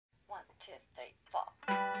2, 3, 4.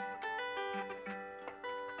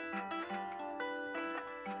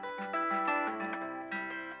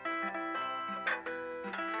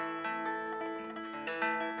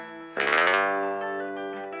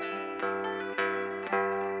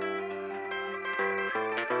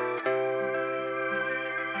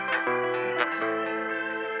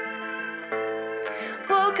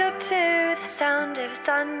 Woke up to the sound of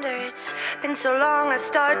thunder. It's been so long I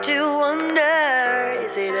start to wonder,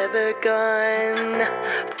 is it ever gone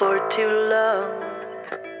for too long?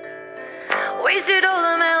 Wasted all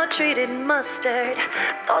the maltreated mustard,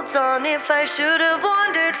 thoughts on if I should have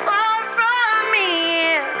wandered far from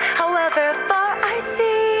me, however far I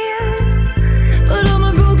see. But all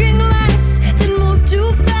my broken glass that moved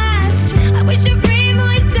too fast, I wish to free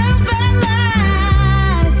myself at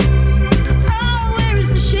last. Oh, where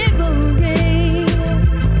is the chivalry?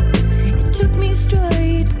 It took me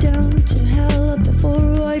straight down to hell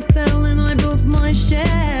before I fell and I broke my shell.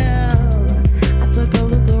 I took a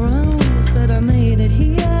look around, said I made it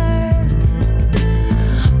here.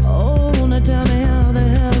 Oh, now tell me how the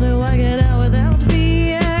hell do I get out without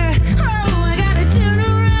fear? Oh, I gotta turn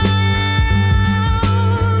around,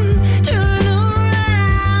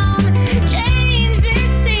 change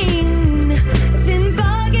this scene. It's been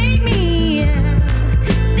bugging me.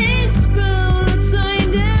 This road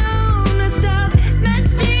upside down. Stop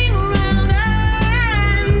messing around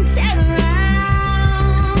and turn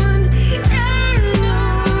around, turn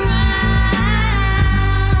around.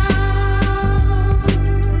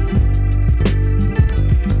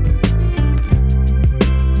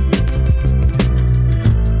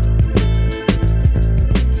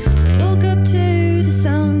 Woke up to the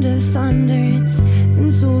sound of thunder. It's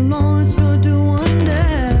been so long I start to wonder,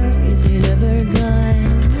 is it ever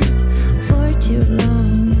gone for too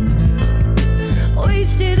long?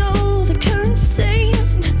 Wasted all the currency,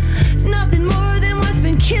 nothing more than what's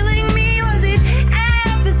been killing me. Was it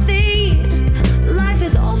apathy life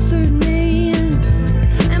has offered me?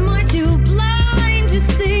 Am I too blind to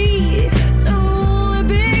see? So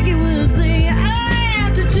ambiguously I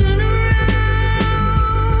have to turn around,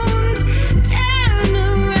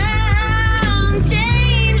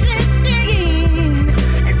 change this singing.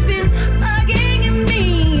 It's been bugging me.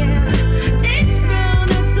 This road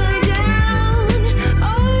upside down.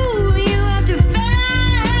 Oh, you have to find,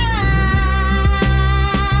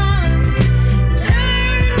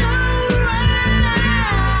 turn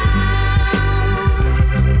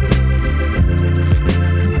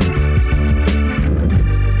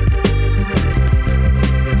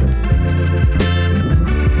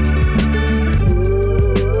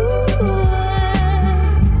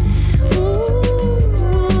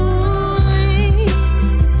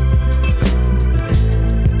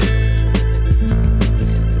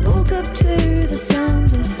Woke up to the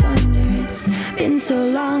sound of thunder. It's been so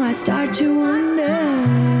long I start to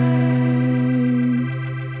wonder.